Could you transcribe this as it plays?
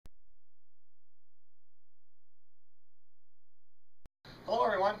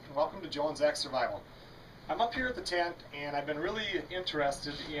Joe and Zach Survival. I'm up here at the tent and I've been really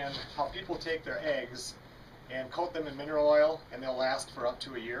interested in how people take their eggs and coat them in mineral oil and they'll last for up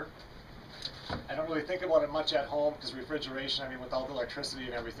to a year. I don't really think about it much at home because refrigeration, I mean without the electricity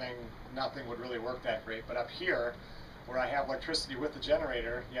and everything, nothing would really work that great. But up here, where I have electricity with the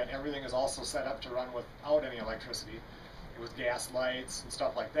generator, yet everything is also set up to run without any electricity, with gas lights and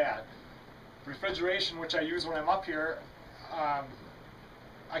stuff like that. Refrigeration, which I use when I'm up here,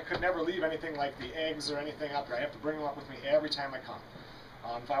 I could never leave anything like the eggs or anything up here. I have to bring them up with me every time I come.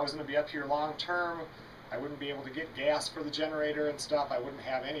 If I was going to be up here long term, I wouldn't be able to get gas for the generator and stuff. I wouldn't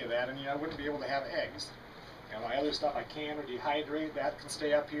have any of that, and I wouldn't be able to have eggs. My other stuff I can or dehydrate, that can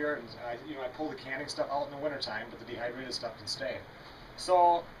stay up here, and I pull the canning stuff out in the wintertime, but the dehydrated stuff can stay.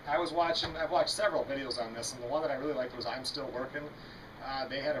 So I've watched several videos on this, and the one that I really liked was I'm Still Working.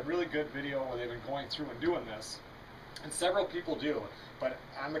 They had a really good video where they've been going through and doing this, and several people do, but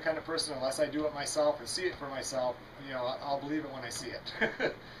I'm the kind of person, unless I do it myself and see it for myself, I'll believe it when I see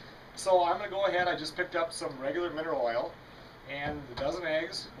it. So I'm going to go ahead, I just picked up some regular mineral oil and a dozen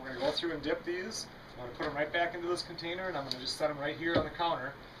eggs. We're going to go through and dip these. I'm going to put them right back into this container, and I'm going to just set them right here on the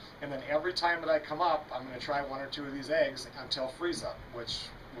counter. And then every time that I come up, I'm going to try one or two of these eggs until freeze up, which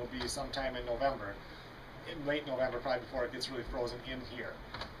will be sometime in November. In late November, probably before it gets really frozen in here.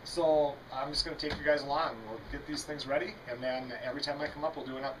 So I'm just going to take you guys along. We'll get these things ready, and then every time I come up, we'll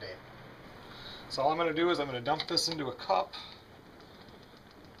do an update. So all I'm going to do is I'm going to dump this into a cup,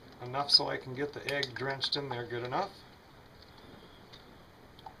 enough so I can get the egg drenched in there good enough.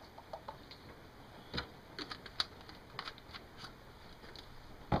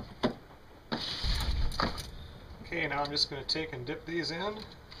 Okay, now I'm just going to take and dip these in.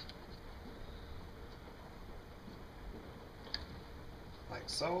 Like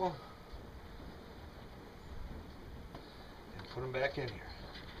so. And put them back in here.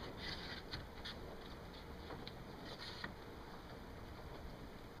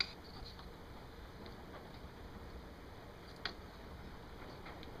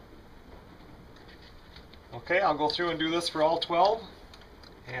 Okay, I'll go through and do this for all 12,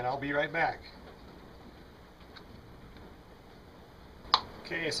 and I'll be right back.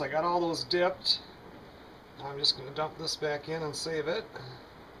 Okay, so I got all those dipped. I'm just going to dump this back in and save it.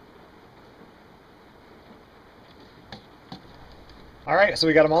 Alright, so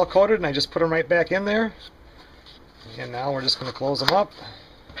we got them all coated, and I just put them right back in there. And now we're just going to close them up.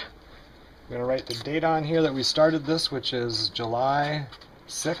 I'm going to write the date on here that we started this, which is July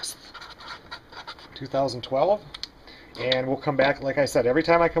 6th. 2012, and we'll come back. Like I said, every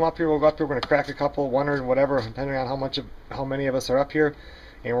time I come up here, we'll go up here, we're going to crack a couple, one or whatever, depending on how many of us are up here,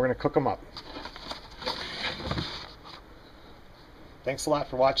 and we're going to cook them up. Thanks a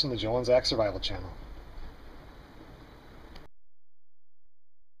lot for watching the Joe and Zach Survival channel.